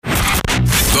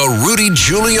The Rudy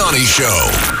Giuliani Show.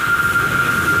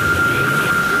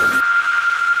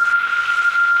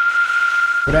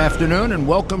 Good afternoon and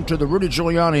welcome to the Rudy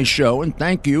Giuliani Show, and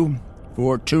thank you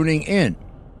for tuning in.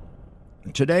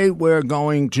 Today we're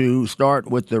going to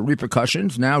start with the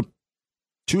repercussions, now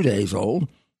 2 days old,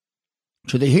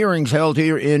 to the hearings held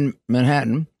here in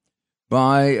Manhattan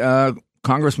by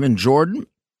Congressman Jordan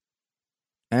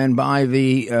and by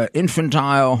the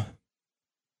infantile,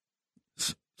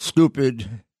 stupid,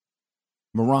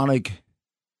 moronic,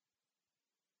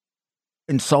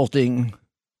 insulting,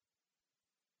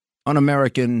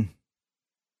 un-American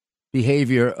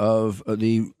behavior of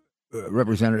the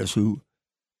representatives who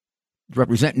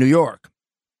represent New York.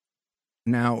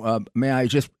 Now, may I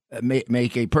just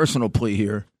make a personal plea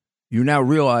here? You now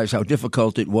realize how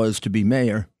difficult it was to be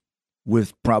mayor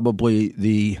with probably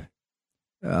the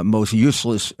most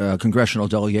useless congressional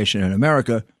delegation in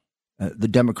America, the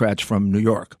Democrats from New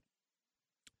York.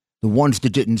 The ones that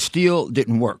didn't steal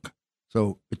didn't work,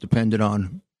 so it depended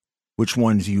on which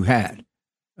ones you had.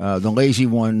 The lazy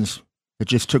ones that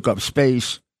just took up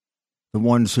space, the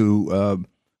ones who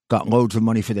got loads of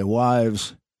money for their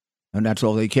wives, and that's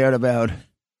all they cared about,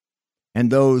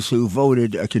 and those who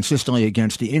voted consistently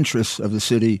against the interests of the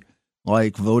city,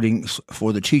 like voting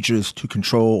for the teachers to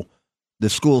control the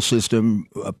school system,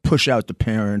 push out the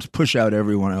parents, push out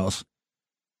everyone else,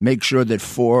 make sure that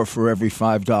 $4 for every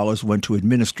 $5 went to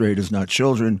administrators, not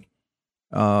children.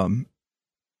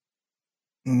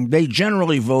 They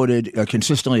generally voted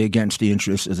consistently against the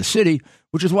interests of the city,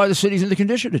 which is why the city's in the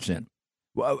condition it's in.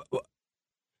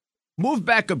 Move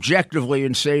back objectively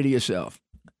and say to yourself,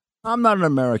 I'm not an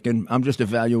American. I'm just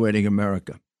evaluating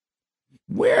America.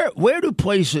 Where do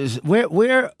places,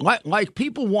 like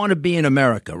people want to be in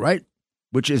America, right?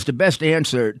 Which is the best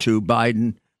answer to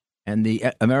Biden and the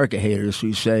America haters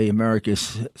who say America is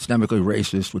systemically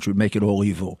racist, which would make it all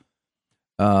evil.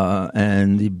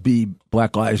 And the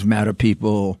Black Lives Matter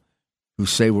people who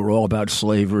say we're all about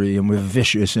slavery and we're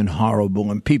vicious and horrible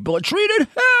and people are treated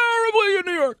horribly in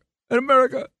New York and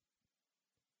America.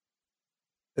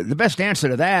 The best answer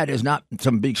to that is not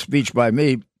some big speech by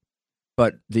me,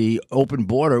 but the open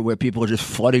border where people are just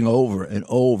flooding over and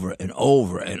over and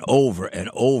over and over and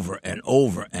over and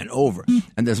over and over.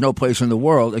 And there's no place in the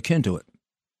world akin to it.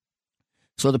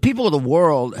 So the people of the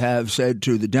world have said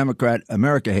to the Democrat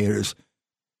America haters,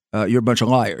 you're a bunch of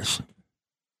liars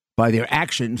by their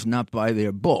actions, not by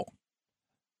their bull.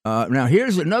 Now,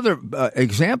 here's another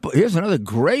example. Here's another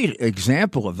great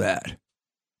example of that.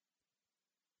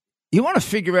 You want to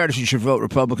figure out if you should vote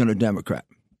Republican or Democrat.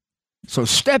 So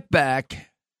step back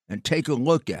and take a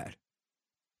look at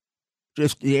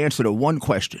just the answer to one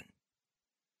question.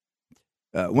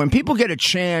 When people get a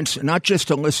chance not just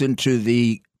to listen to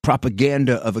the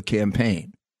propaganda of a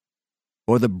campaign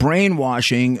or the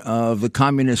brainwashing of the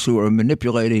communists who are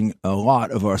manipulating a lot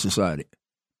of our society,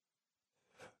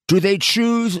 do they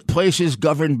choose places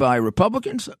governed by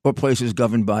Republicans or places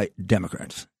governed by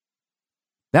Democrats?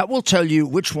 That will tell you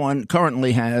which one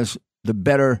currently has the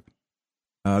better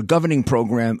governing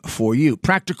program for you.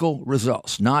 Practical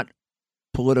results, not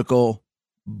political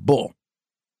bull.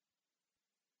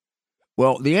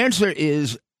 Well, the answer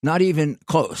is not even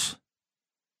close.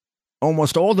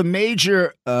 Almost all the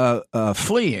major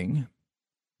fleeing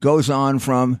goes on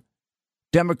from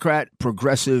Democrat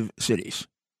progressive cities.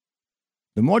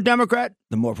 The more Democrat,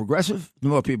 the more progressive, the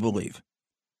more people leave.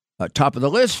 Top of the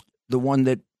list, the one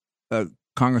that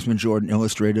Congressman Jordan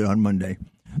illustrated on Monday,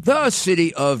 the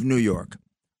city of New York,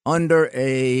 under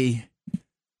a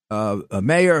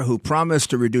mayor who promised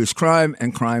to reduce crime,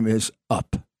 and crime is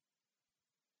up.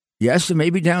 Yes, it may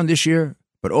be down this year,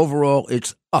 but overall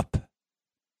it's up.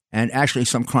 And actually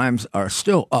some crimes are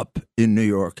still up in New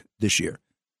York this year.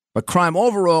 But crime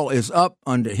overall is up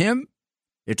under him.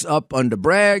 It's up under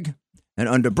Bragg. And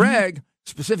under Bragg,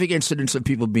 specific incidents of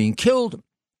people being killed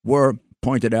were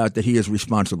pointed out that he is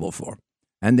responsible for.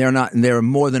 And there are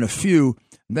more than a few.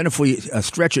 And then if we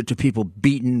stretch it to people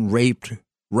beaten, raped,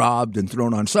 robbed, and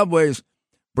thrown on subways,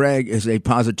 Bragg is a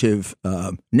positive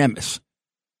nemesis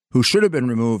who should have been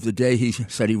removed the day he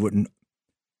said he wouldn't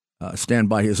stand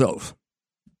by his oath.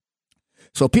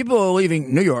 So people are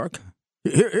leaving New York.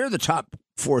 Here are the top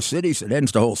 4 cities. It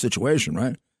ends the whole situation,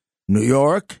 right? New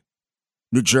York,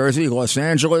 New Jersey, Los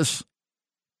Angeles,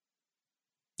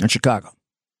 and Chicago.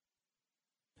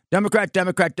 Democrat,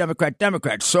 Democrat, Democrat,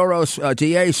 Democrat. Soros,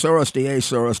 DA, Soros, DA,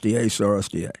 Soros, DA, Soros,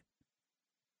 DA.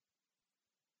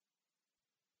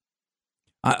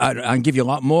 I can give you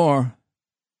a lot more.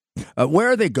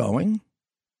 Where are they going?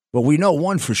 Well, we know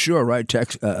one for sure, right?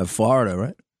 Florida,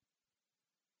 right?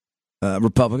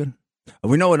 Republican.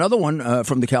 We know another one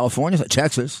from the California,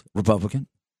 Texas, Republican.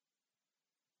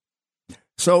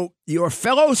 So your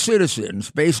fellow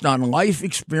citizens, based on life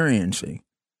experiencing,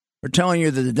 are telling you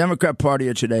that the Democrat Party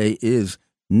of today is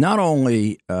not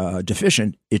only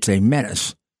deficient, it's a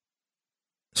menace.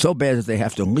 So bad that they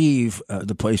have to leave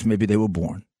the place maybe they were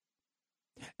born.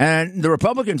 And the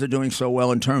Republicans are doing so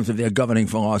well in terms of their governing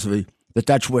philosophy that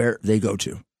that's where they go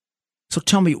to. So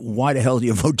tell me, why the hell do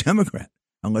you vote Democrat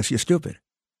unless you're stupid?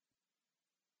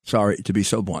 Sorry to be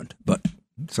so blunt, but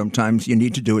sometimes you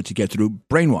need to do it to get through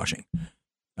brainwashing.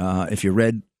 If you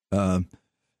read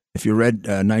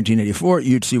 1984,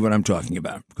 you'd see what I'm talking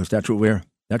about, because that's what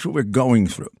we're going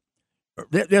through.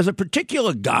 There's a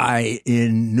particular guy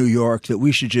in New York that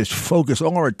we should just focus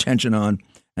all our attention on,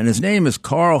 and his name is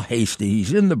Carl Hastie.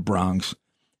 He's in the Bronx,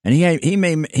 and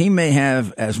he may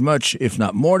have as much, if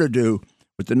not more, to do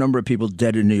with the number of people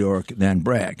dead in New York than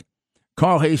Bragg.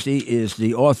 Carl Hastie is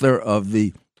the author of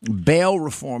the bail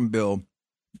reform bill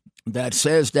that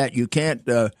says that you can't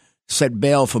set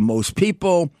bail for most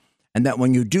people, and that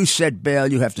when you do set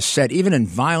bail, you have to set, even in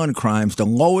violent crimes, the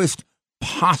lowest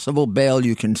possible bail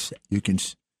you can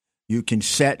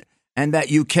set, and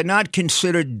that you cannot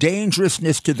consider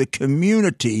dangerousness to the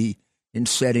community in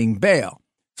setting bail.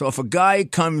 So if a guy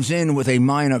comes in with a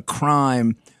minor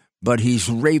crime, but he's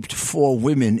raped 4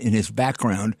 women in his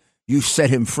background, you set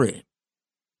him free.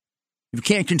 You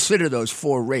can't consider those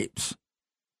 4 rapes.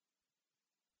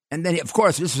 And then, of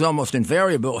course, this is almost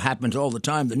invariable. It happens all the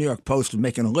time. The New York Post is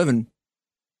making a living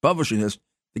publishing this.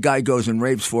 The guy goes and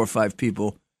rapes 4 or 5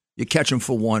 people. You catch him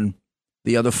for 1.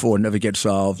 The other 4 never get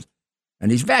solved.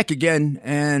 And he's back again,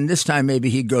 and this time maybe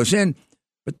he goes in.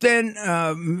 But then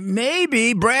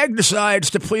maybe Bragg decides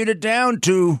to plead it down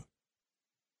to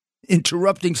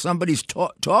interrupting somebody's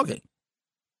talking.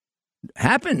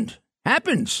 Happens.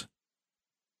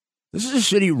 This is a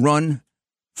city run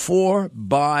for,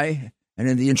 by, and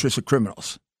in the interest of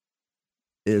criminals.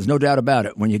 There's no doubt about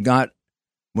it. When you got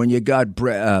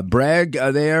Bragg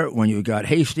there, when you got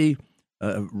Hastie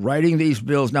writing these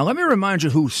bills. Now, let me remind you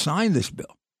who signed this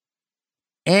bill.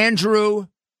 Andrew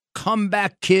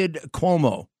Comeback Kid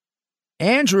Cuomo.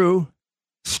 Andrew,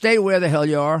 stay where the hell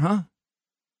you are, huh?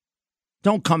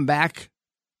 Don't come back.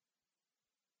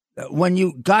 When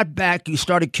you got back, you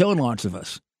started killing lots of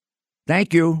us.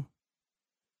 Thank you.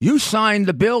 You signed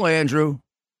the bill, Andrew.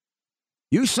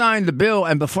 You signed the bill,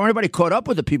 and before anybody caught up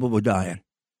with the people who were dying.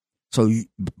 So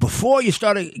before you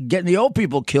started getting the old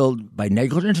people killed by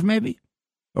negligence, maybe,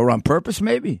 or on purpose,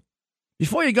 maybe,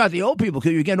 before you got the old people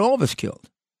killed, you're getting all of us killed.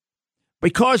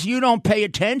 Because you don't pay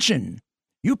attention.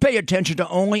 You pay attention to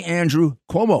only Andrew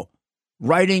Cuomo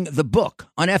writing the book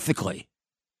unethically,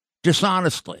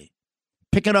 dishonestly,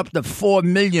 picking up the $4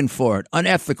 million for it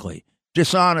unethically,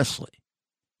 dishonestly,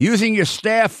 using your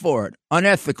staff for it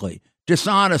unethically,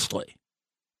 dishonestly,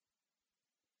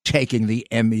 taking the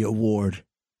Emmy Award.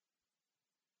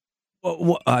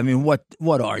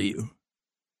 What are you?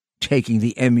 Taking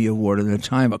the Emmy Award in a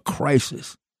time of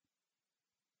crisis.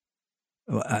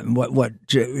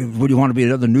 Would you want to be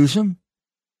another Newsom?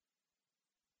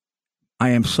 I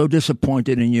am so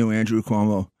disappointed in you, Andrew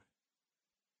Cuomo.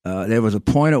 There was a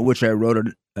point at which I wrote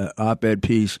an op-ed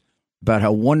piece about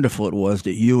how wonderful it was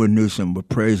that you and Newsom were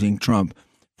praising Trump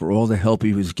for all the help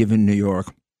he was giving New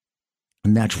York.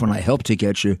 And that's when I helped to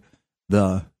get you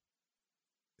the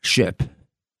ship.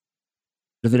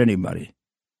 Look at anybody.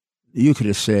 You could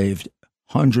have saved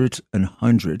hundreds and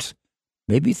hundreds,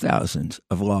 maybe thousands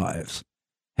of lives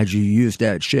had you used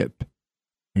that ship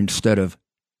instead of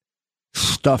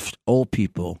stuffed old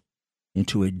people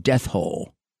into a death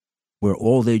hole where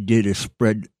all they did is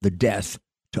spread the death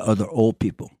to other old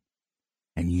people.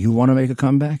 And you want to make a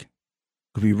comeback? It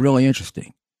could be really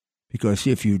interesting, because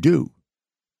if you do,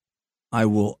 I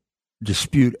will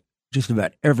dispute just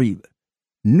about every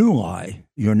new lie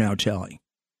you're now telling,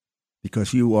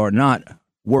 because you are not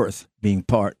worth being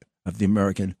part of the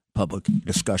American public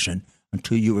discussion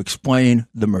until you explain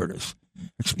the murders.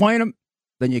 Explain them,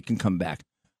 then you can come back.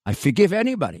 I forgive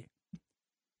anybody.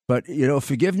 But,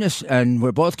 forgiveness, and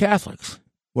we're both Catholics.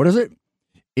 What is it?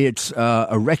 It's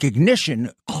a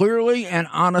recognition clearly and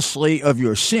honestly of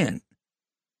your sin,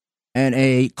 and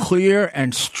a clear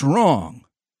and strong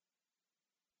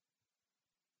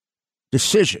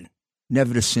decision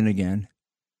never to sin again.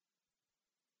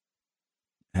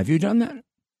 Have you done that?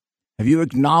 Have you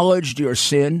acknowledged your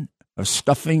sin of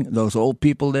stuffing those old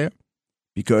people there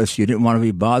because you didn't want to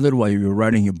be bothered while you were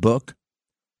writing your book?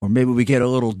 Or maybe we get a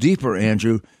little deeper,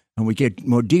 Andrew, and we get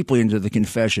more deeply into the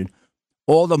confession.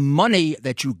 All the money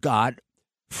that you got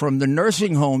from the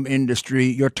nursing home industry,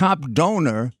 your top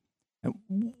donor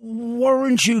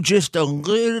Weren't you just a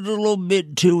little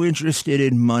bit too interested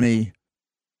in money?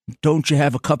 Don't you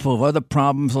have a couple of other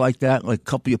problems like that, like a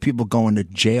couple of people going to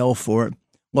jail for it?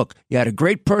 Look, you had a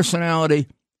great personality.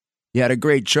 You had a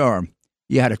great charm.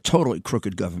 You had a totally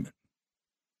crooked government.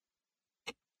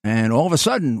 And all of a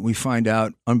sudden, we find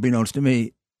out, unbeknownst to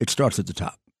me, it starts at the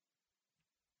top.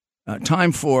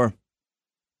 Time for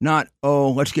not,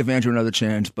 let's give Andrew another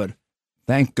chance, but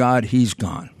thank God he's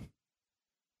gone.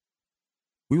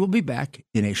 We will be back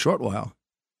in a short while,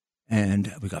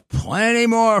 and we got plenty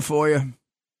more for you.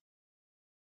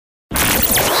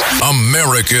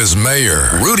 America's Mayor,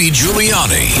 Rudy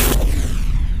Giuliani.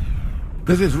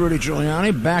 This is Rudy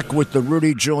Giuliani, back with the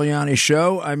Rudy Giuliani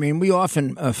Show. I mean, we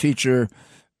often feature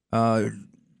Joe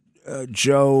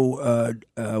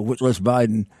Witless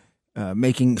Biden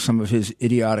making some of his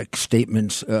idiotic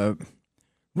statements,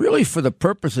 really for the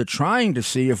purpose of trying to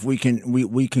see if we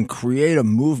can create a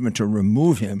movement to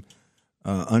remove him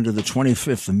under the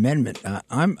 25th Amendment.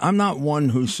 I'm not one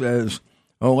who says,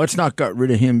 let's not get rid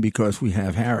of him because we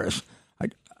have Harris.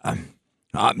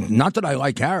 Not that I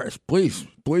like Harris. Please,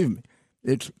 believe me.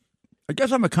 I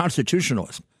guess I'm a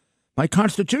constitutionalist. My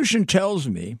Constitution tells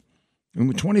me in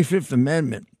the 25th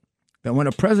Amendment that when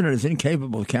a president is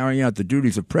incapable of carrying out the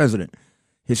duties of president,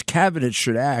 his cabinet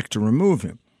should act to remove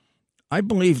him. I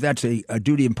believe that's a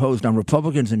duty imposed on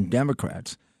Republicans and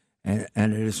Democrats, and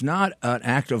it is not an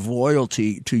act of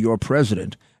loyalty to your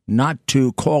president not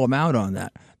to call him out on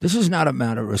that. This is not a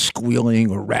matter of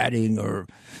squealing or ratting or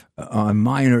on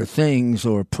minor things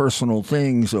or personal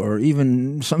things or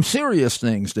even some serious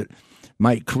things that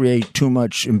might create too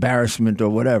much embarrassment or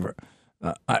whatever.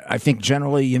 I think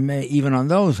generally you may, even on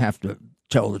those, have to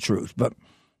tell the truth. But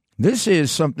this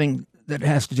is something that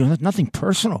has to do with nothing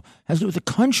personal, has to do with the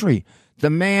country.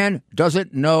 The man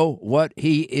doesn't know what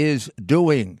he is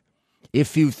doing.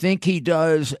 If you think he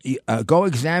does, go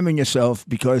examine yourself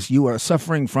because you are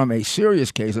suffering from a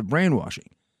serious case of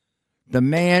brainwashing. The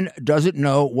man doesn't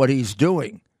know what he's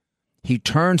doing. He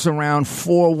turns around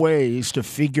 4 ways to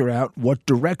figure out what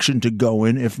direction to go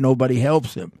in if nobody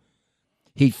helps him.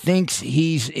 He thinks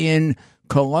he's in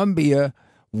Colombia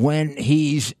when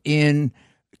he's in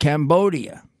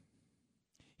Cambodia.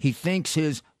 He thinks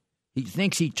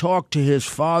he talked to his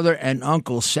father and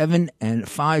uncle 7 and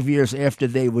 5 years after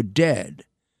they were dead.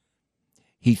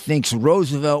 He thinks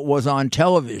Roosevelt was on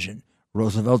television.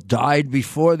 Roosevelt died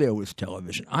before there was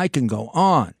television. I can go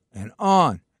on and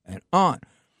on and on.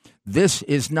 This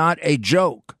is not a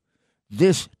joke.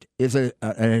 This is an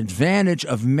advantage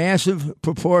of massive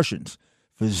proportions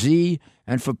for Xi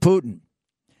and for Putin.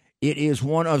 It is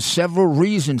one of several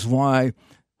reasons why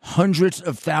hundreds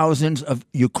of thousands of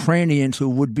Ukrainians who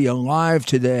would be alive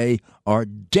today are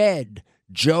dead.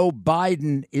 Joe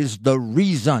Biden is the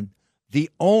reason, the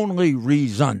only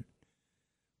reason.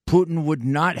 Putin would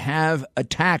not have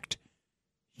attacked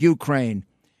Ukraine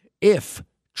if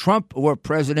Trump were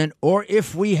president or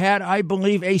if we had, I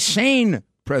believe, a sane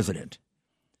president.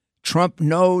 Trump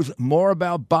knows more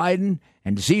about Biden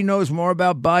and Xi knows more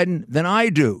about Biden than I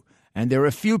do. And there are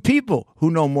a few people who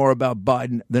know more about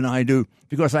Biden than I do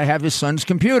because I have his son's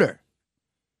computer.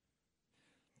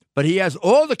 But he has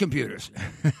all the computers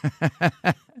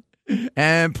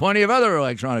and plenty of other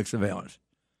electronic surveillance.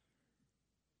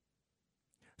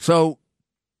 So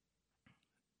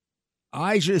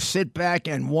I just sit back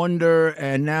and wonder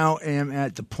and now am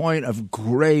at the point of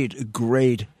great,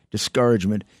 great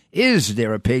discouragement. Is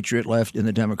there a patriot left in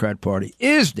the Democrat Party?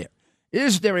 Is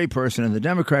there a person in the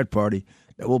Democrat Party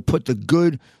that will put the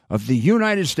good of the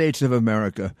United States of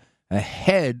America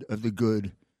ahead of the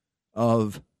good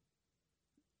of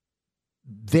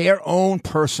their own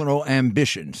personal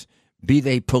ambitions, be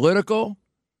they political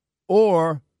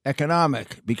or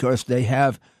economic, because they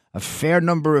have a fair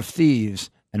number of thieves,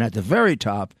 and at the very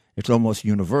top, it's almost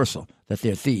universal that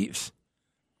they're thieves.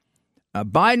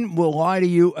 Biden will lie to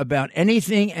you about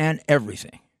anything and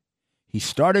everything. He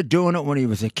started doing it when he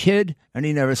was a kid, and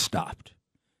he never stopped.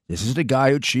 This is the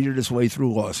guy who cheated his way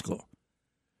through law school.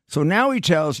 So now he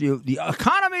tells you the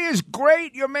economy is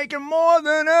great. You're making more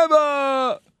than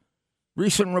ever.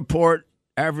 Recent report,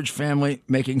 average family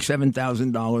making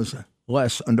 $7,000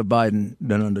 less under Biden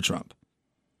than under Trump.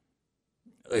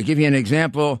 I'll give you an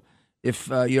example. If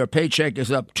your paycheck is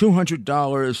up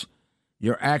 $200,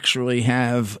 you actually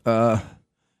have a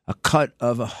cut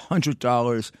of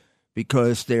 $100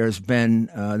 because there's been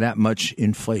that much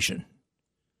inflation.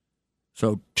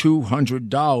 So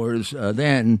 $200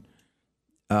 then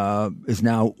is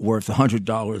now worth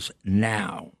 $100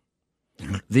 now.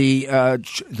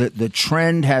 The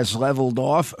trend has leveled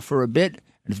off for a bit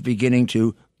and it's beginning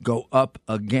to go up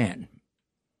again.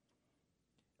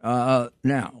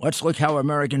 Now, let's look how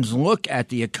Americans look at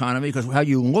the economy, because how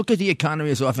you look at the economy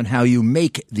is often how you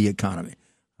make the economy.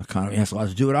 Economy has a lot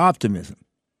to do with optimism.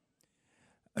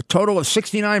 A total of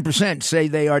 69% say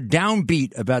they are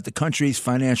downbeat about the country's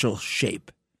financial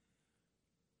shape.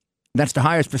 That's the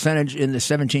highest percentage in the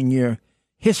 17-year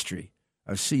history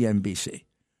of CNBC.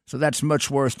 So that's much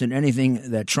worse than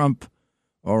anything that Trump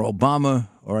or Obama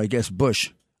or, I guess,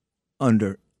 Bush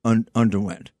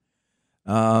underwent.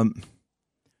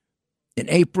 In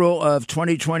April of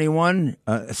 2021,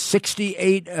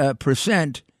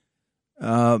 68%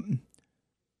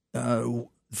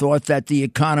 thought that the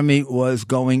economy was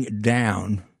going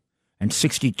down, and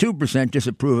 62%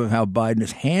 disapprove of how Biden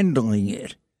is handling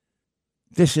it.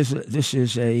 This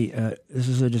is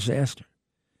a disaster.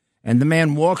 And the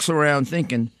man walks around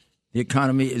thinking the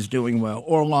economy is doing well,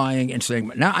 or lying and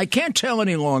saying, now I can't tell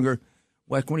any longer,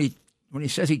 like when he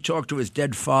says he talked to his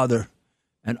dead father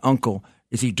and uncle,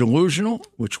 is he delusional,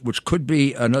 which could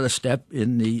be another step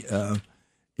in the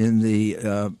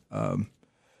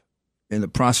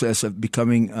process of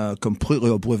becoming completely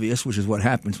oblivious, which is what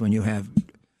happens when you have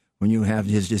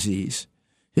his disease.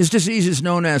 His disease is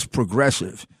known as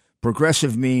progressive.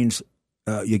 Progressive means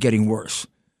you're getting worse.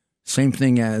 Same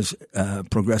thing as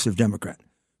progressive Democrat.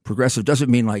 Progressive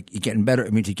doesn't mean like you're getting better.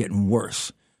 It means you're getting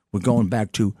worse. We're going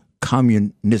back to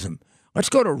communism. Let's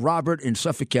go to Robert in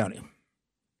Suffolk County.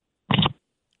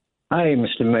 Hi,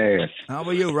 Mr. Mayor. How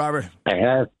are you, Robert? I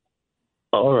have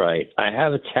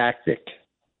a tactic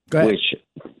which,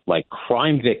 like,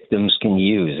 crime victims can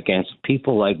use against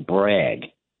people like Bragg.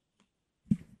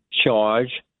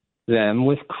 Charge them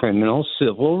with criminal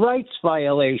civil rights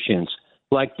violations,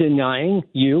 like denying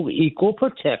you equal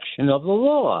protection of the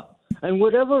law and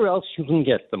whatever else you can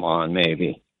get them on,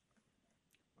 maybe.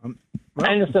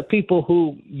 And if the people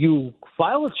who you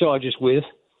file the charges with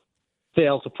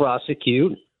fail to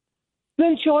prosecute,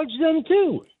 then charge them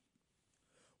too.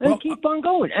 And keep on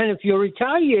going. And if you're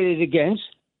retaliated against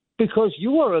because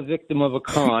you are a victim of a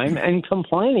crime and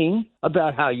complaining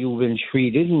about how you've been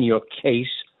treated and your case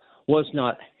was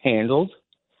not handled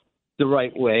the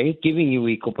right way, giving you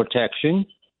equal protection,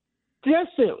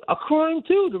 that's a crime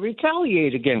too, to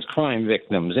retaliate against crime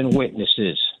victims and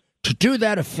witnesses. To do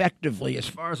that effectively, as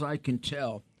far as I can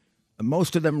tell,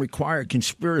 most of them require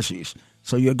conspiracies.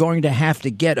 So you're going to have to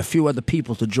get a few other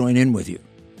people to join in with you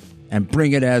and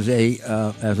bring it as a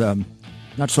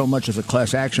not so much as a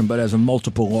class action, but as a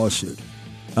multiple lawsuit.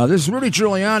 This is Rudy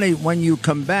Giuliani. When you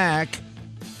come back,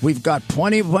 we've got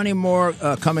plenty more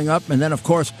coming up. And then, of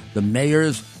course, the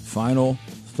mayor's final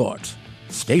thoughts.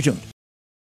 Stay tuned.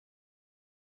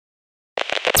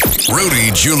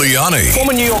 Rudy Giuliani.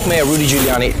 Former New York Mayor Rudy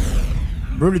Giuliani.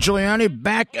 Rudy Giuliani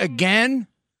back again.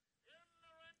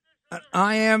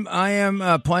 I am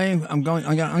playing. I'm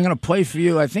going to play for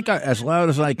you. I think as loud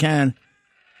as I can.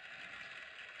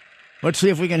 Let's see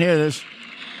if we can hear this.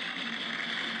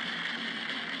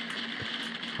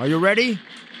 Are you ready?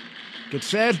 Get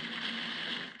set.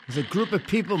 There's a group of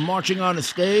people marching on the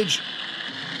stage.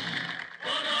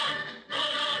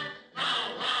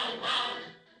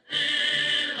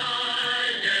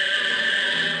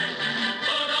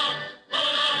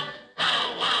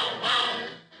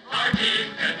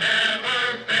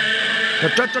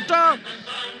 Ta-ta-ta-ta.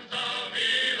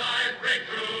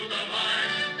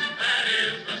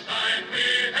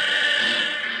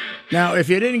 Now, if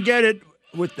you didn't get it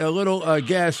with a little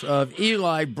guess of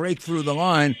Eli break through the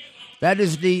line, that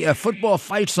is the football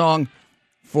fight song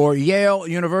for Yale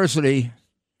University.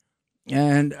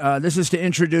 And this is to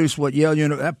introduce what Yale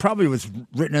University, that probably was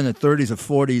written in the 30s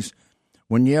or 40s,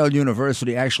 when Yale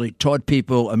University actually taught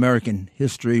people American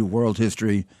history, world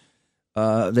history.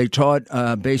 They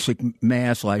taught basic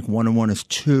math, like 1 and 1 is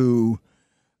 2.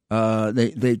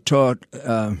 They taught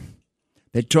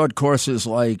courses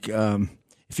like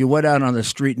if you went out on the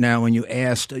street now and you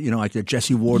asked, like the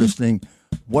Jesse Waters thing,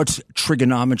 what's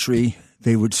trigonometry?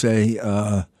 They would say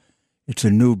it's a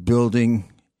new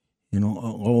building,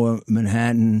 lower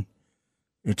Manhattan.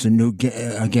 It's a new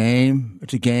game.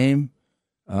 It's a game,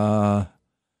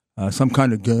 some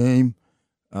kind of game.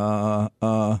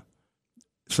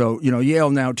 So, Yale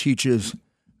now teaches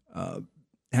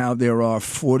how there are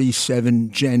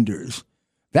 47 genders.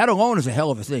 That alone is a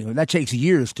hell of a thing. That takes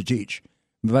years to teach.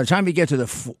 By the time you get to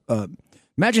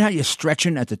imagine how you're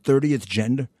stretching at the 30th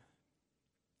gender.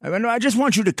 I just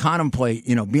want you to contemplate,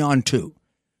 beyond 2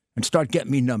 and start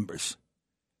getting me numbers.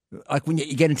 Like when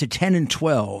you get into 10 and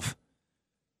 12,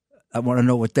 I want to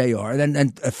know what they are. And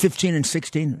then 15 and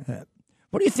 16,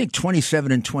 what do you think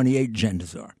 27 and 28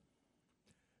 genders are?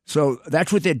 So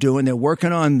that's what they're doing. They're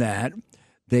working on that.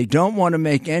 They don't want to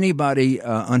make anybody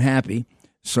unhappy.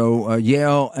 So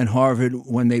Yale and Harvard,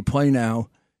 when they play now,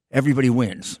 everybody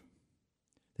wins.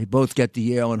 They both get the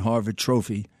Yale and Harvard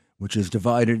trophy, which is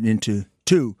divided into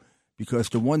two, because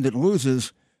the one that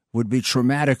loses would be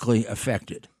traumatically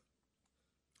affected.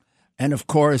 And, of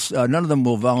course, none of them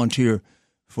will volunteer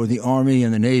for the Army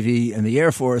and the Navy and the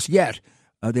Air Force yet.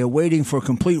 They're waiting for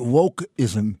complete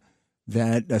wokeism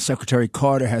that Secretary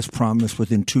Carter has promised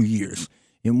within 2 years,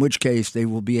 in which case they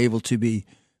will be able to be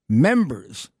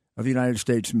members of the United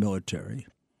States military.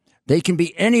 They can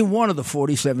be any one of the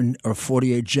 47 or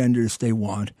 48 genders they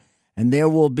want, and there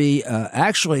will be,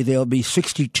 there'll be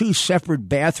 62 separate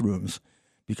bathrooms,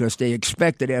 because they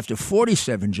expect that after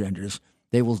 47 genders,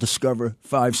 they will discover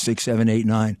 5, 6, 7, 8,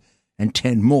 9, and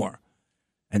 10 more.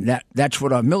 And that's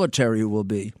what our military will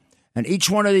be. And each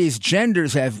one of these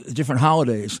genders have different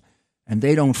holidays, and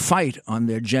they don't fight on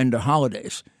their gender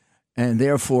holidays. And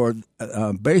therefore,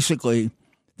 basically,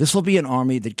 this will be an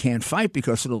army that can't fight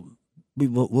because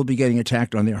we'll be getting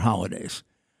attacked on their holidays.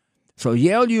 So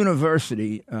Yale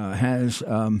University has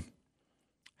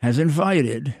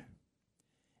invited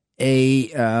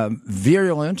a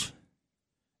virulent,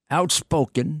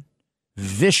 outspoken,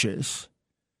 vicious,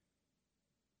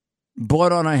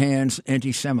 blood on our hands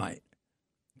anti-Semite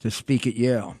to speak at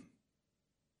Yale.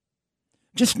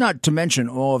 Just not to mention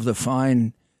all of the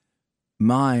fine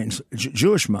minds,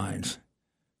 Jewish minds,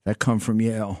 that come from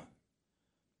Yale.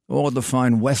 All of the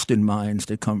fine Western minds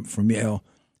that come from Yale,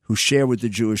 who share with the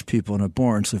Jewish people an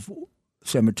abhorrence of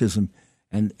Semitism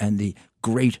and the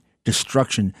great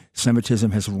destruction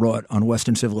Semitism has wrought on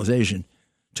Western civilization.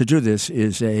 To do this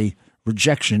is a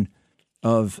rejection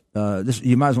of this.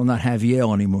 You might as well not have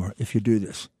Yale anymore if you do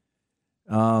this.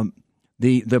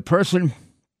 The person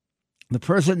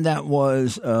that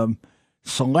was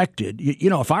selected,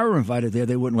 if I were invited there,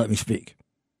 they wouldn't let me speak.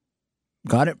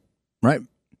 Got it? Right?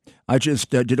 I just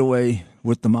did away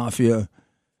with the mafia,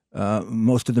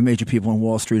 most of the major people on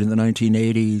Wall Street in the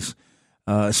 1980s,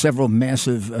 several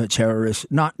massive terrorists,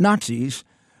 not Nazis,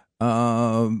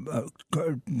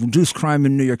 reduced crime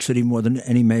in New York City more than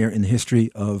any mayor in the history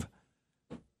of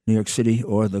New York City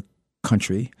or the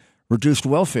country, reduced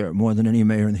welfare more than any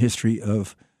mayor in the history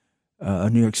of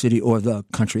New York City or the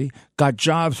country, got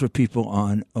jobs for people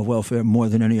on welfare more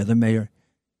than any other mayor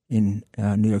in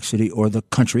New York City or the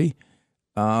country.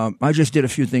 I just did a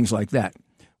few things like that.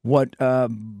 What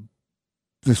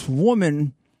this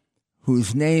woman,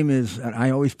 whose name is, and I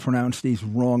always pronounce these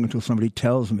wrong until somebody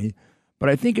tells me, but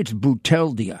I think it's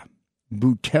Bouteldia.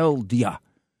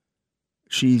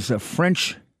 She's a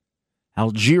French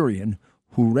Algerian,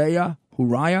 Houraya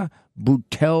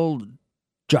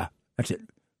Boutelja. That's it,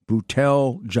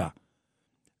 Boutelja.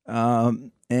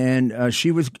 And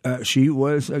she was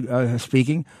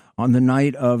speaking on the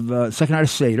night of second night of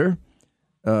Seder,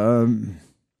 and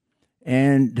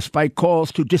despite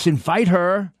calls to disinvite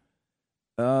her,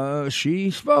 she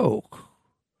spoke.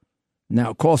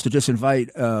 Now, calls to disinvite,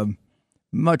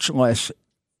 much less,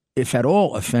 if at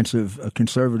all, offensive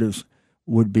conservatives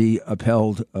would be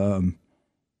upheld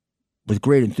with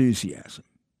great enthusiasm.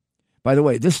 By the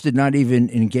way, this did not even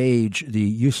engage the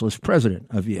useless president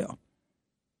of Yale.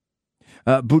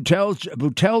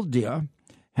 Bouteldia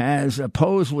has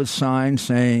posed with signs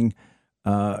saying,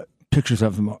 pictures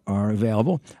of them are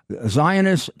available,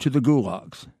 Zionists to the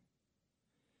gulags.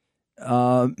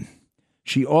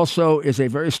 She also is a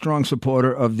very strong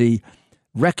supporter of the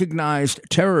recognized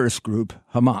terrorist group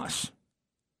Hamas.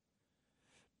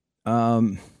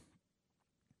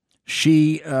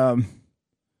 She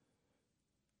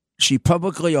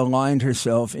publicly aligned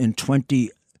herself in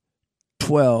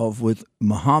 2012 with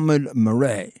Mohammed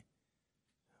Murray,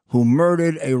 who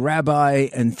murdered a rabbi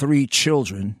and 3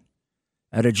 children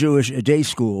at a Jewish day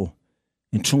school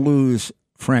in Toulouse,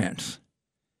 France.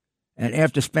 And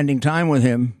after spending time with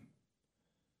him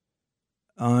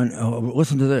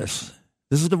listen to this.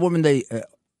 This is the woman they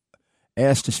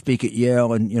asked to speak at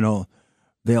Yale, and,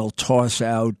 they'll toss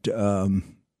out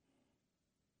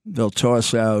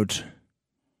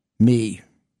me,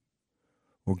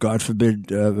 or God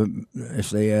forbid, if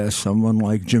they ask someone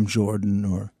like Jim Jordan.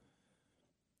 Or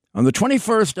on the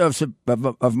 21st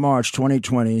of March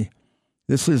 2020,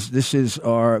 this is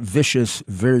our vicious,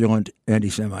 virulent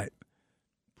anti-Semite,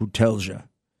 Boutelja.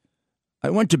 I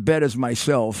went to bed as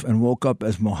myself and woke up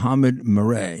as Mohammed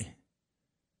Murray.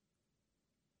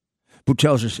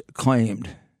 Boutelja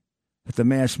claimed that the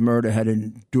mass murder had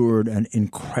endured an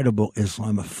incredible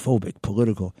Islamophobic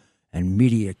political and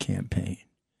media campaign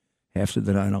after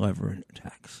the 9/11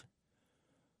 attacks.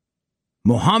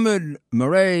 Mohammed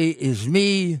Murray is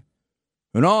me,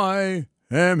 and I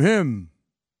am him.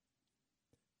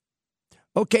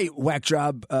 Okay, whack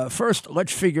job. First,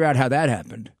 let's figure out how that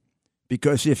happened.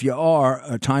 Because if you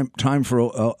are time for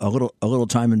a little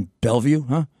time in Bellevue,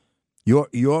 huh?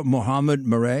 You're Mohammed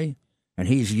Murray, and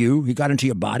he's you. He got into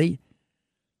your body.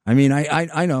 I mean,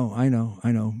 I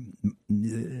know.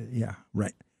 Yeah,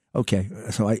 right. Okay,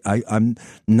 so I'm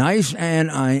nice, and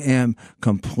I am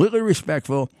completely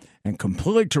respectful and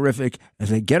completely terrific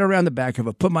as I get around the back of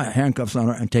her, put my handcuffs on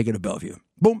her, and take her to Bellevue.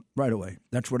 Boom, right away.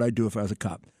 That's what I'd do if I was a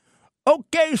cop.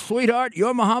 Okay, sweetheart,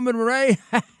 you're Mohammed Murray.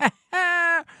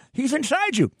 He's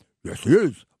inside you. Yes, he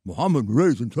is. Mohammed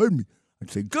Murray's inside me.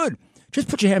 I'd say, good. Just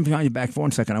put your hand behind your back for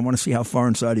 1 second. I want to see how far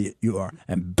inside you are.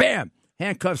 And bam,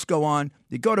 handcuffs go on.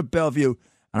 You go to Bellevue,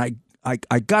 and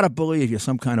I got to believe you're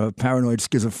some kind of a paranoid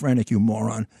schizophrenic, you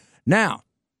moron. Now,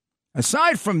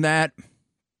 aside from that,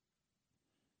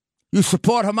 you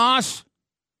support Hamas?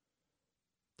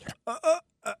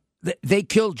 They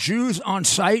kill Jews on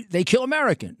sight. They kill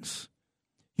Americans.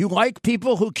 You like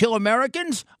people who kill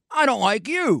Americans? I don't like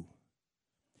you.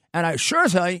 And I sure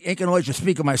as hell ain't going to let you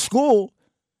speak at my school.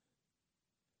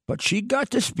 But she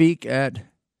got to speak at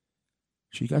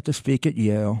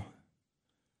Yale.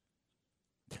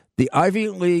 The Ivy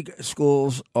League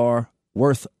schools are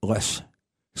worthless.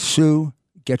 Sue,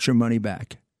 get your money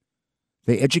back.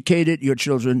 They educated your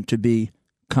children to be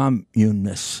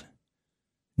communists,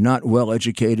 not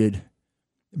well-educated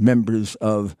members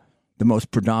of the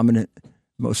most predominant,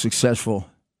 most successful,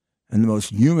 and the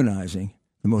most humanizing,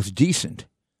 the most decent,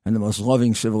 and the most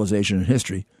loving civilization in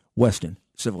history, Western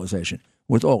civilization,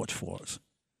 with all its flaws.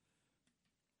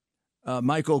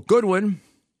 Michael Goodwin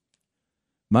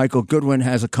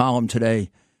has a column today,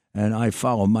 and I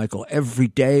follow Michael every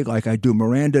day like I do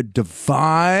Miranda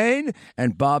Devine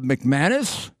and Bob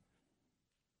McManus.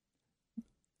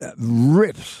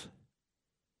 Rips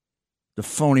the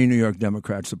phony New York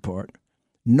Democrats apart.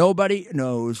 Nobody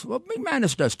knows, well,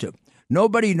 McManus does too.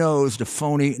 Nobody knows the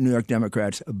phony New York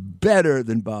Democrats better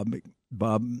than Bob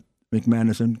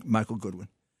McManus and Michael Goodwin.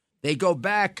 They go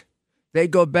back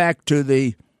to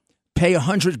the pay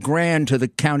 $100,000 to the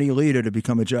county leader to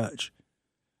become a judge.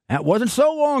 That wasn't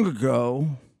so long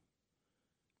ago.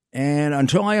 And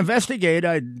until I investigate,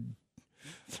 I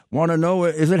want to know,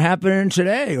 is it happening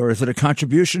today or is it a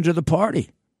contribution to the party?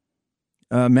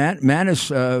 Manus,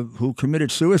 who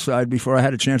committed suicide before I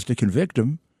had a chance to convict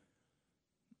him,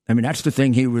 I mean, that's the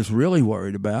thing he was really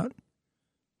worried about.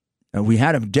 We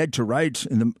had him dead to rights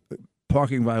in the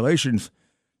Parking Violations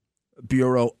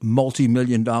Bureau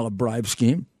multi-million-dollar bribe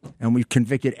scheme, and we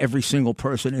convicted every single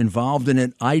person involved in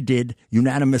it. I did,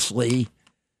 unanimously,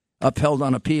 upheld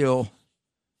on appeal.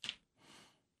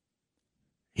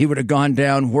 He would have gone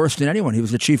down worse than anyone. He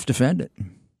was the chief defendant.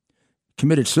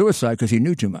 Committed suicide because he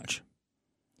knew too much.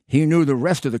 He knew the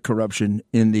rest of the corruption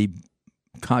in the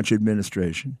Koch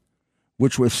administration,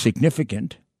 which was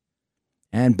significant.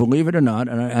 And believe it or not,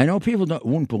 and I know people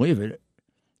won't believe it,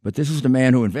 but this is the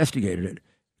man who investigated it.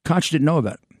 Koch didn't know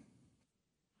about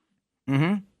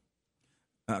it.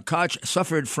 Koch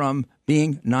suffered from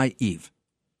being naive.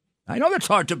 I know that's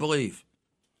hard to believe.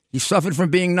 He suffered from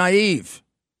being naive.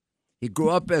 He grew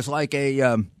up as like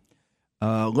a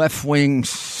left-wing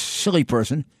silly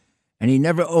person, and he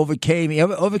never overcame. He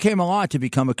overcame a lot to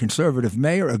become a conservative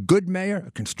mayor, a good mayor,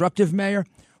 a constructive mayor,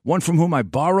 one from whom I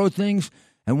borrowed things,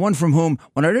 and one from whom,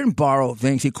 when I didn't borrow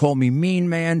things, he called me mean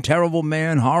man, terrible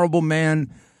man, horrible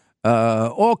man,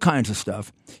 all kinds of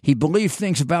stuff. He believed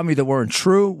things about me that weren't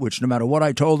true, which no matter what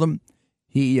I told him,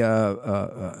 he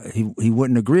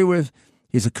wouldn't agree with.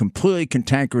 He's a completely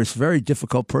cantankerous, very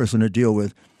difficult person to deal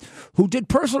with, who did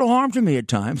personal harm to me at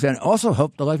times and also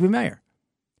helped elect me mayor.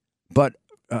 But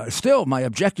still, my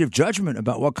objective judgment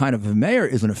about what kind of a mayor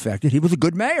isn't affected. He was a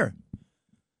good mayor.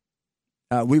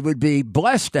 We would be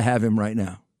blessed to have him right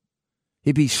now.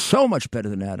 He'd be so much better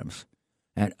than Adams.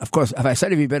 And, of course, if I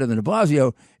said he'd be better than de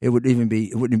Blasio, it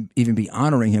wouldn't even be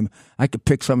honoring him. I could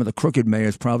pick some of the crooked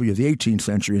mayors probably of the 18th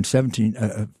century and 18th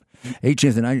and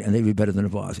 19th, and they'd be better than de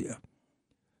Blasio.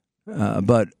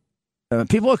 But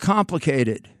people are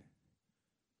complicated.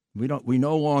 We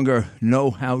no longer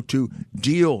know how to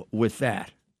deal with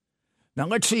that. Now,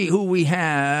 let's see who we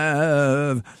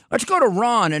have. Let's go to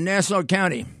Ron in Nassau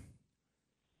County.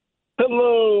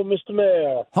 Hello, Mr.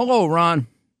 Mayor. Hello, Ron.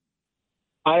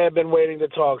 I have been waiting to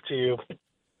talk to you.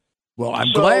 Well,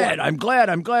 I'm glad.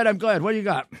 What do you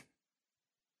got?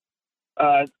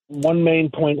 One main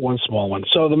point, one small one.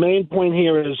 So the main point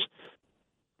here is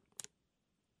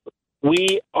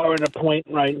we are at a point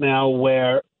right now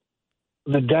where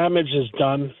the damage is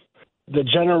done. The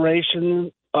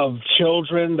generation of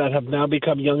children that have now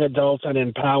become young adults and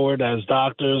empowered as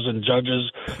doctors and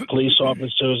judges, police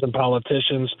officers and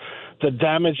politicians, the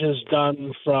damage is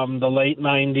done from the late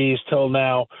 90s till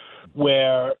now,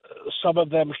 where some of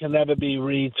them can never be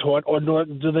retaught, or nor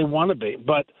do they want to be.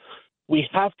 But we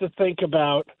have to think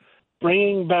about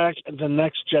bringing back the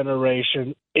next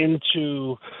generation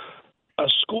into a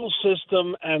school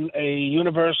system and a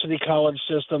university college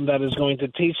system that is going to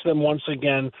teach them once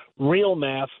again real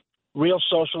math, real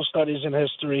social studies and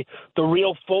history, the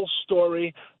real full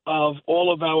story of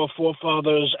all of our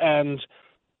forefathers and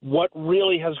what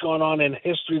really has gone on in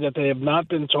history that they have not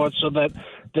been taught, so that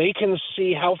they can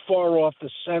see how far off the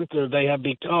center they have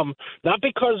become, not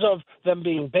because of them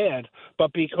being bad,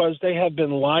 but because they have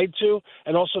been lied to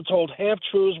and also told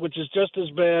half-truths, which is just as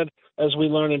bad, as we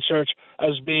learn in church,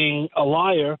 as being a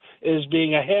liar is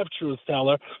being a half-truth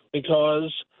teller,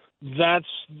 because that's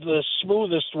the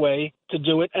smoothest way to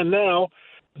do it. And now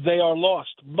they are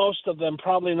lost. Most of them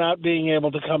probably not being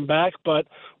able to come back, but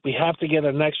we have to get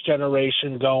a next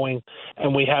generation going,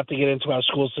 and we have to get into our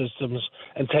school systems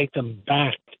and take them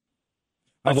back.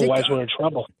 Otherwise, we're in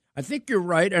trouble. I think you're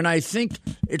right, and I think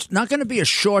it's not going to be a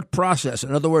short process.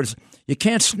 In other words, you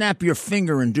can't snap your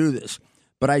finger and do this.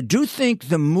 But I do think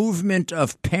the movement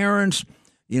of parents,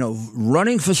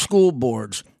 running for school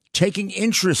boards, taking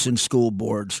interest in school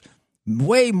boards,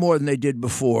 way more than they did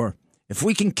before. If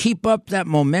we can keep up that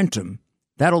momentum,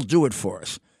 that'll do it for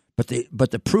us. But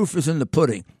the proof is in the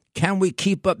pudding. Can we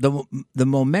keep up? The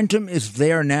momentum is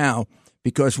there now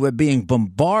because we're being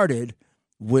bombarded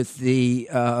with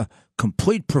the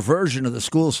complete perversion of the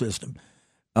school system.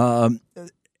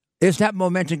 Is that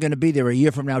momentum going to be there a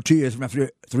year from now, 2 years from now,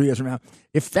 3 years from now?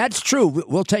 If that's true,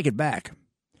 we'll take it back.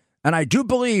 And I do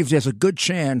believe there's a good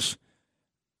chance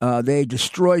they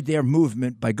destroyed their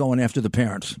movement by going after the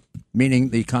parents, meaning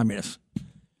the communists.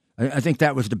 I think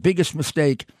that was the biggest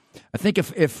mistake. I think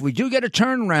if we do get a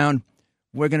turnaround,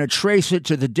 we're going to trace it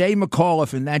to the day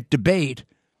McAuliffe in that debate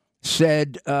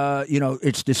said,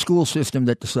 it's the school system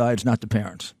that decides, not the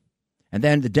parents. And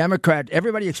then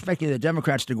everybody expected the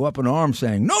Democrats to go up in arms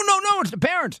saying, no, it's the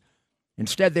parents.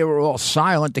 Instead, they were all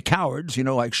silent, the cowards,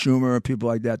 like Schumer, people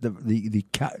like that, the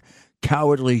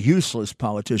cowardly, useless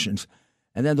politicians.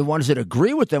 And then the ones that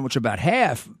agree with them, which about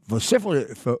half,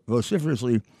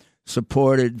 vociferously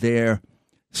supported their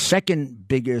second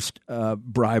biggest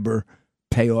briber,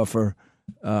 payoffer,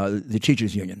 the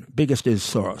teachers union. Biggest is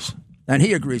Soros. And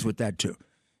he agrees with that, too.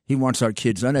 He wants our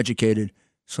kids uneducated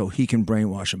so he can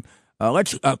brainwash them.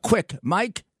 Let's quick.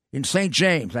 Mike in St.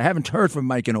 James. I haven't heard from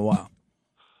Mike in a while.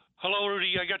 Hello,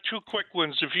 Rudy. I got two quick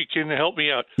ones if you can help me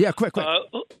out. Yeah, quick.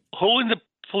 Who in the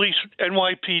police,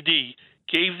 NYPD,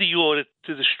 gave the order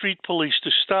to the street police to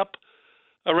stop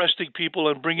arresting people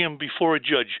and bring them before a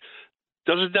judge?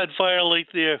 Doesn't that violate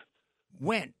their...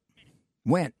 When?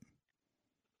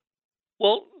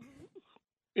 Well,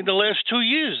 in the last 2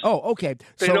 years. Oh, okay.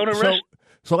 They don't arrest...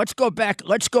 So let's go back.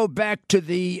 Let's go back to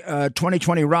the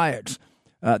 2020 riots.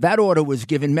 That order was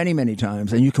given many, many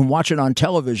times, and you can watch it on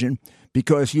television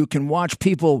because you can watch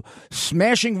people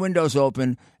smashing windows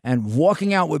open and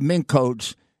walking out with mink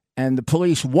coats, and the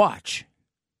police watch.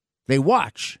 They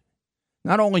watch,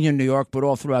 not only in New York but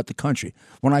all throughout the country.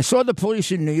 When I saw the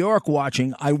police in New York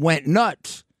watching, I went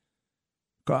nuts.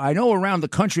 I know around the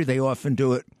country they often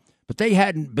do it, but they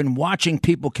hadn't been watching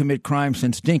people commit crime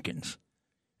since Dinkins.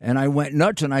 And I went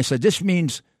nuts, and I said, this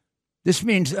means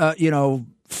 80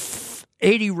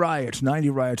 riots, 90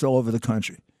 riots all over the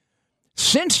country.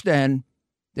 Since then,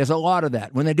 there's a lot of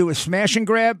that. When they do a smash and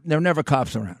grab, there are never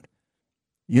cops around.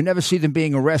 You never see them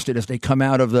being arrested as they come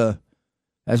out of the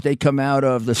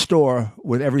store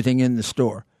with everything in the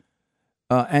store.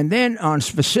 And then on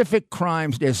specific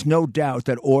crimes, there's no doubt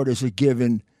that orders are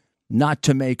given not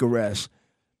to make arrests.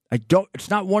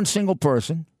 It's not one single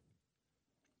person.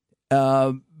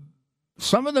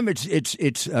 Some of them,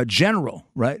 it's general,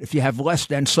 right? If you have less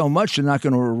than so much, they're not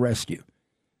going to arrest you.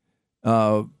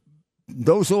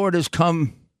 Those orders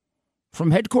come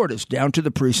from headquarters down to the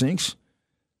precincts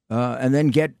and then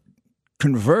get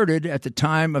converted at the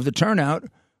time of the turnout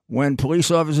when police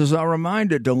officers are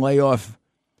reminded to lay off.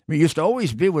 I mean, it used to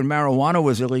always be when marijuana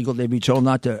was illegal, they'd be told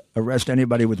not to arrest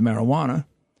anybody with marijuana.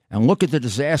 And look at the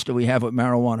disaster we have with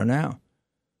marijuana now.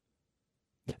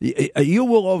 You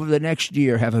will, over the next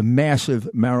year, have a massive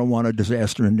marijuana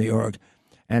disaster in New York,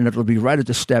 and it'll be right at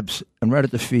the steps and right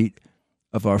at the feet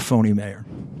of our phony mayor,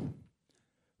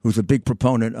 who's a big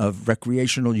proponent of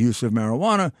recreational use of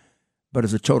marijuana, but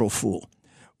is a total fool.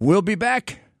 We'll be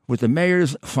back with the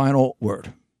mayor's final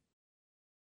word.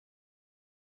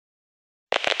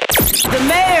 The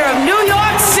mayor of New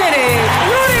York City,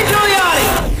 Rudy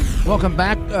Giuliani. Welcome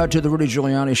back to the Rudy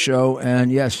Giuliani Show.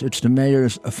 And yes, it's the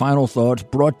mayor's final thoughts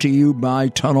brought to you by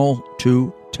Tunnel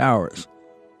to Towers.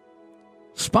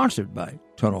 Sponsored by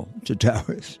Tunnel to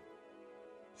Towers.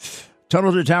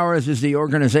 Tunnel to Towers is the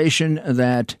organization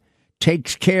that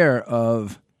takes care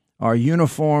of our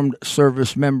uniformed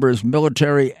service members,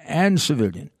 military and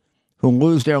civilian, who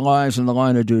lose their lives in the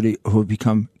line of duty, who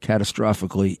become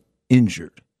catastrophically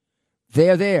injured.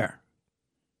 They're there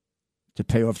to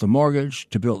pay off the mortgage,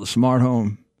 to build a smart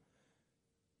home,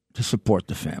 to support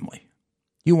the family.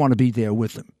 You want to be there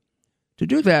with them. To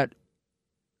do that,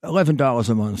 $11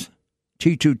 a month,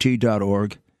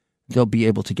 T2T.org. They'll be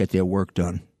able to get their work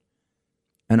done.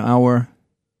 And our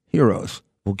heroes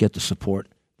will get the support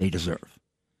they deserve.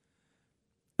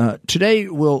 Today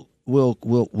we'll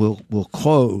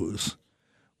close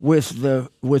with the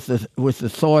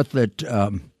thought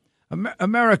that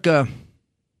America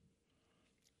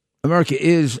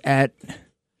is at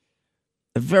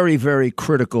a very, very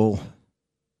critical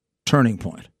turning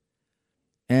point.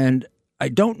 And I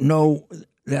don't know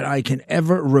that I can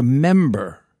ever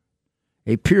remember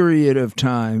a period of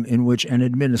time in which an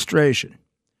administration,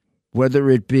 whether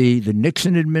it be the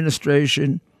Nixon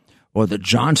administration or the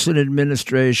Johnson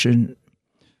administration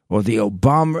or the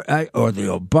Obama or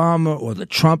the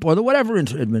Trump or the whatever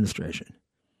administration,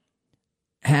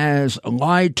 has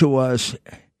lied to us,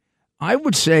 I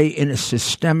would say, in a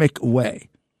systemic way.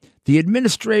 The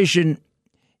administration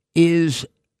is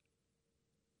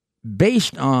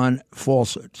based on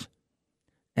falsehoods,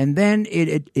 and then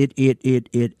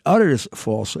it utters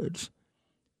falsehoods.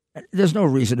 There's no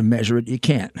reason to measure it. You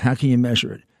can't. How can you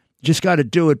measure it? You just got to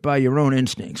do it by your own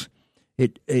instincts.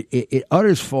 It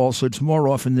utters falsehoods more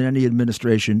often than any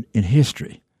administration in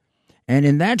history. And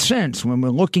in that sense, when we're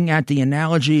looking at the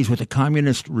analogies with the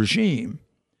communist regime,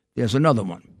 there's another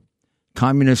one.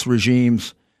 Communist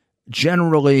regimes,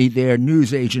 generally their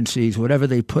news agencies, whatever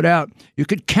they put out, you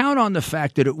could count on the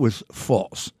fact that it was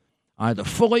false, either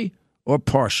fully or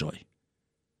partially.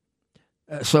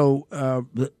 So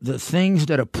the things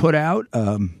that are put out,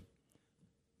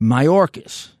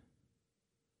 Mayorkas,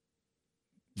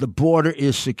 the border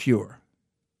is secure.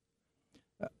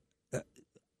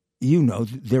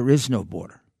 There is no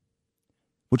border,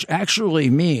 which actually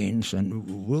means,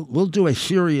 and we'll do a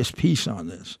serious piece on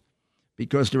this,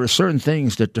 because there are certain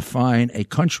things that define a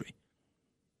country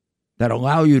that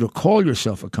allow you to call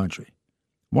yourself a country.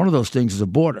 One of those things is a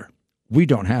border. We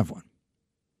don't have one.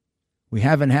 We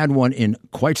haven't had one in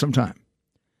quite some time.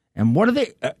 And what are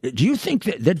they? Do you think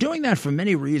that they're doing that for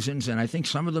many reasons? And I think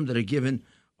some of them that are given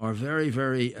are very,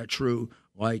 very true.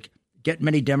 Like, get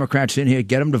many Democrats in here,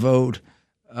 get them to vote,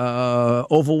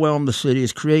 overwhelm the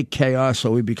cities, create chaos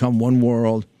so we become one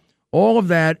world. All of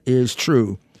that is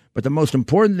true. But the most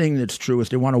important thing that's true is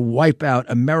they want to wipe out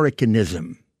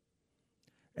Americanism.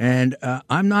 And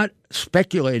I'm not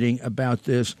speculating about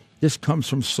this. This comes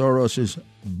from Soros's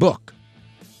book.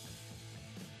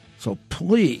 So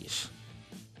please,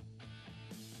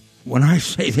 when I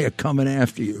say they're coming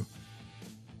after you,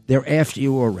 they're after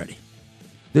you already.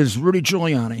 This is Rudy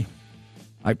Giuliani.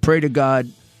 I pray to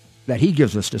God that he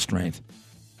gives us the strength,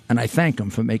 and I thank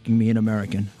him for making me an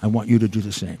American. I want you to do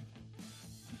the same.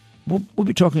 We'll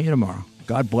be talking to you tomorrow.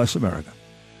 God bless America.